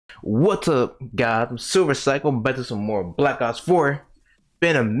What's up, guys? I'm Silver Cycle. I'm back to some more Black Ops 4.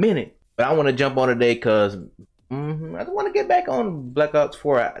 Been a minute, but I want to jump on today because I just want to get back on Black Ops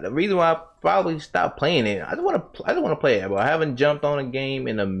 4. The reason why I probably stopped playing it, I just want to play it, but I haven't jumped on a game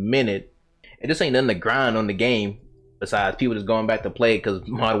in a minute. It just ain't nothing to grind on the game besides people just going back to play it because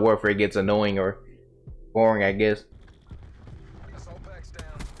Modern Warfare gets annoying or boring, I guess.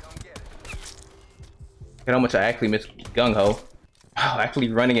 Look at how much I actually miss Gung Ho. Oh, actually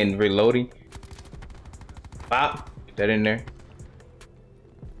running and reloading. Bop. Get that in there.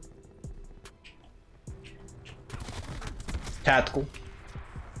 Tactical.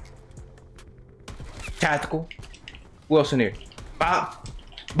 Tactical. Who else in here? Bop.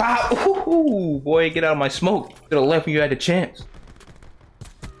 Bop. Ooh, boy, get out of my smoke. To the left when you had the chance.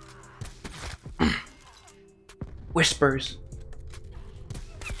 Whispers.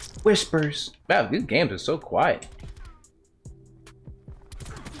 Whispers. Wow, these games are so quiet.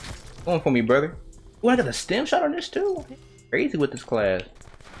 Going for me, brother. Oh, I got a stem shot on this too. Crazy with this class.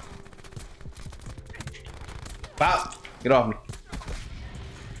 Bop! Get off me.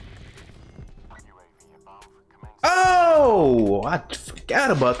 Oh! I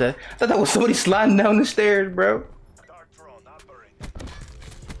forgot about that. I thought that was somebody sliding down the stairs, bro.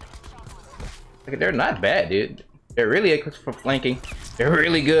 Like, they're not bad, dude. They're really good for flanking. They're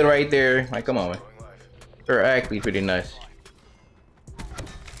really good right there. Like, come on, man. They're actually pretty nice.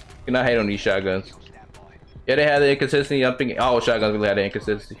 You cannot hate on these shotguns. Yeah, they have the inconsistency. I'm thinking all shotguns really have the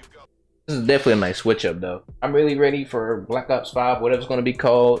inconsistency. This is definitely a nice switch up, though. I'm really ready for Black Ops 5, whatever it's going to be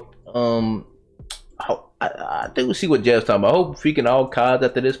called. I think we'll see what Jeff's talking about. I hope freaking all CODs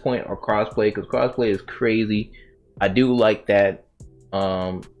after this point are crossplay, because crossplay is crazy. I do like that.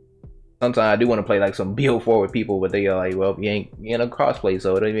 Sometimes I do want to play like some BO4 with people, but they are like, well, you ain't a crossplay,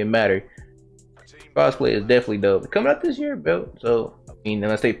 so it don't even matter. Crossplay is definitely dope. Coming out this year, bro. So I mean,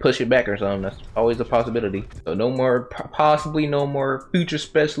 unless they push it back or something, that's always a possibility. So no more, possibly no more future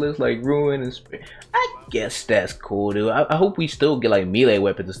specialists like Ruin and I guess that's cool, dude. I hope we still get like melee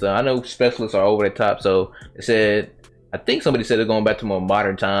weapons and stuff. I know specialists are over the top, so they said, I think somebody said they're going back to more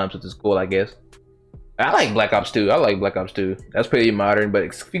modern times, which is cool, I guess. I like Black Ops 2. I like Black Ops 2. That's pretty modern, but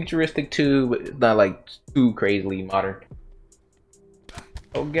it's futuristic too, but it's not like too crazily modern.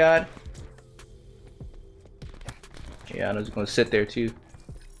 Oh god. Yeah, I'm just gonna sit there too.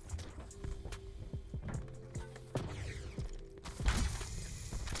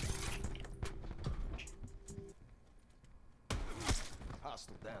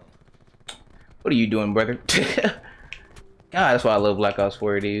 What are you doing, brother? God, that's why I love Black Ops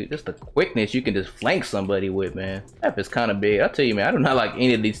 4, dude. Just the quickness you can just flank somebody with, man. That is kind of big. I'll tell you, man, I do not like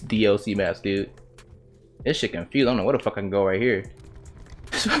any of these DLC maps, dude. This shit confused. I don't know where the fuck I can go right here.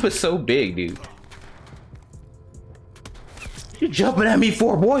 This map is so big, dude. You jumping at me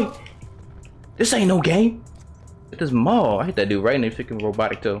for, boy? This ain't no game. It's this mall. I hit that dude right in the freaking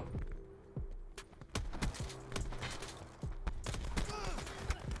robotic toe.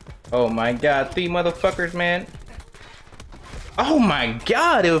 Oh my god, 3 motherfuckers, man. Oh my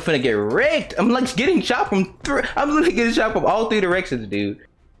god, they were finna get wrecked. I'm like getting shot from I'm literally getting shot from all 3 directions, dude.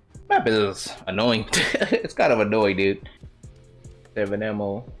 Map is annoying. It's kind of annoying, dude. 7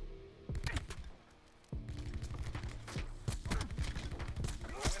 ammo.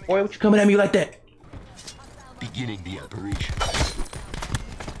 Boy, what you coming at me like that? Beginning the operation.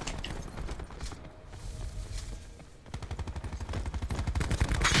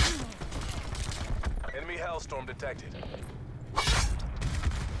 Enemy Hellstorm detected.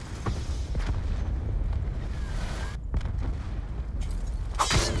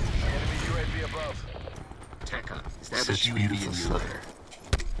 Enemy UAV above. TACOM, establish UAV in your lair.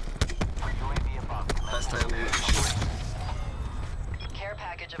 UAV above. Hostile location. Care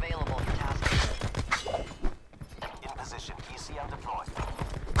package available for tasking. In position. ECM deployed.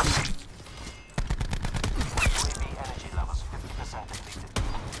 UAV energy levels 50% depleted.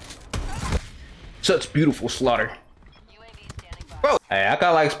 Such beautiful slaughter. UAV standing by. Bro, hey, I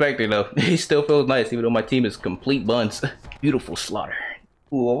kinda like Spectre though. He still feels nice even though my team is complete buns. Beautiful slaughter.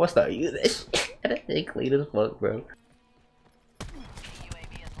 Ooh, what's that? You this? They clean as fuck, bro.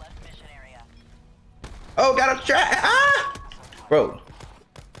 UAV has left mission area. Oh, got a trap! Ah! Bro.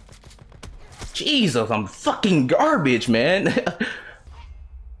 Jesus, I'm fucking garbage, man.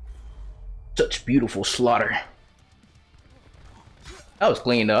 Such beautiful slaughter. That was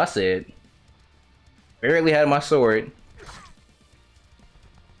clean though, I said. Barely had my sword.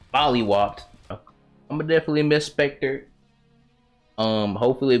 Volley-whopped. I'm gonna definitely miss Spectre.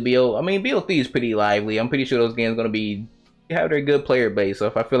 Hopefully BO3 is pretty lively. I'm pretty sure those games gonna be have their good player base. So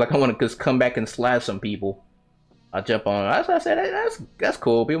if I feel like I want to just come back and slash some people, I jump on. As I said, that's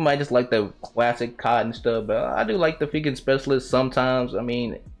cool. People might just like the classic COD and stuff, but I do like the freaking specialist sometimes. I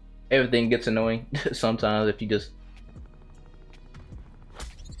mean, everything gets annoying sometimes if you just.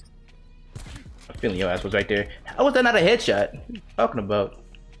 I'm feeling your ass was right there. How was that not a headshot? What are you talking about?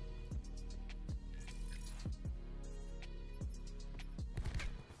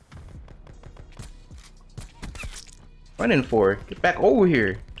 Running for it. Get back over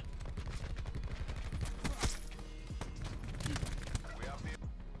here.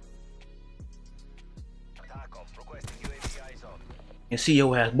 And see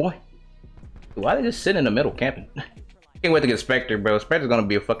your ass, boy. Why they just sit in the middle camping? Can't wait to get Spectre, bro. Spectre's gonna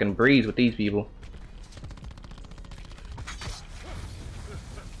be a fucking breeze with these people.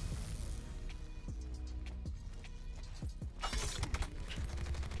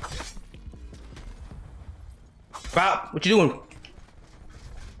 Pop, what you doing?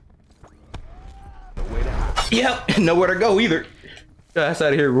 Yep, nowhere to go either. That's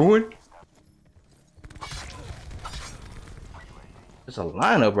out of here, ruined. There's a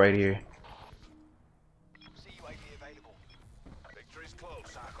lineup right here.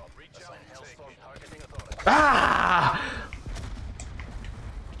 Ah!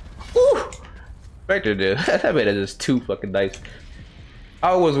 Woo! Spectre, dude. That man is just too fucking nice.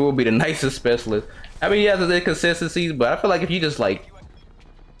 I always will be the nicest specialist. I mean, he has his inconsistencies, but I feel like if you just like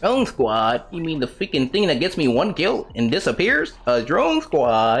drone squad, you mean the freaking thing that gets me 1 kill and disappears? A drone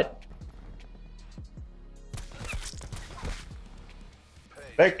squad.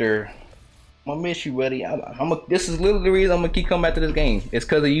 Spectre, I'm gonna miss you, buddy. This is literally the reason I'm gonna keep coming back to this game. It's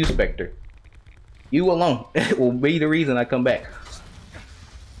because of you, Spectre. You alone will be the reason I come back.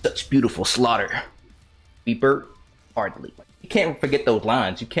 Such beautiful slaughter. Beeper, hardly. You can't forget those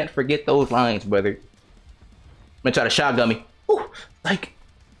lines. You can't forget those lines, brother. I'm gonna try to shotgun me. Ooh, like.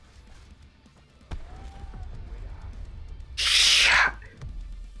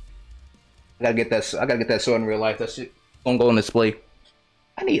 I gotta get that sword in real life. That shit gonna go on display.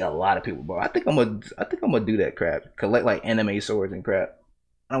 I need a lot of people, bro. I think I'm gonna do that crap. Collect like anime swords and crap.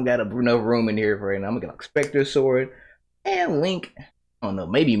 I don't got enough room in here for right now. I'm gonna get like Spectre sword and Link. I don't know,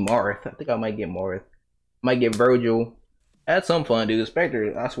 maybe Marth. I think I might get Marth. Might get Virgil. Had some fun, dude.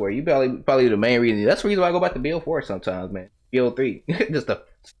 Spectre, I swear, you probably the main reason. That's the reason why I go back to BO4 sometimes, man. BO3, just to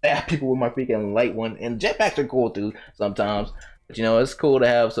stab people with my freaking light one. And jetpacks are cool too sometimes. But you know, it's cool to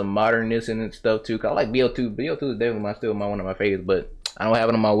have some modernness and stuff too. Cause I like BO2. BO2 is definitely still one of my favorites, but I don't have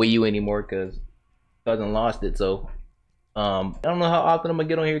it on my Wii U anymore because cousin lost it. So I don't know how often I'm gonna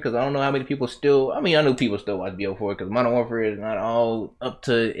get on here because I don't know how many people still. I mean, I know people still watch BO4 because Modern Warfare is not all up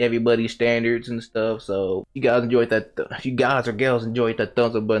to everybody's standards and stuff. So if you guys enjoyed that, if you guys or girls enjoyed that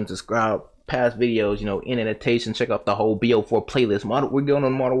thumbs up button, subscribe. Past videos, you know, in annotation, check out the whole BO4 playlist. We're going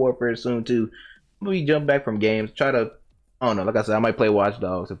on Modern Warfare soon too. Maybe jump back from games, try to. I don't know, like I said, I might play Watch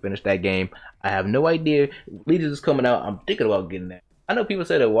Dogs and finish that game. I have no idea. Legends is coming out. I'm thinking about getting that. I know people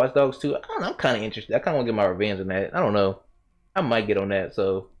say that Watch Dogs 2. I don't know, I'm kind of interested. I kind of want to get my revenge on that. I don't know. I might get on that,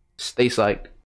 so stay psyched.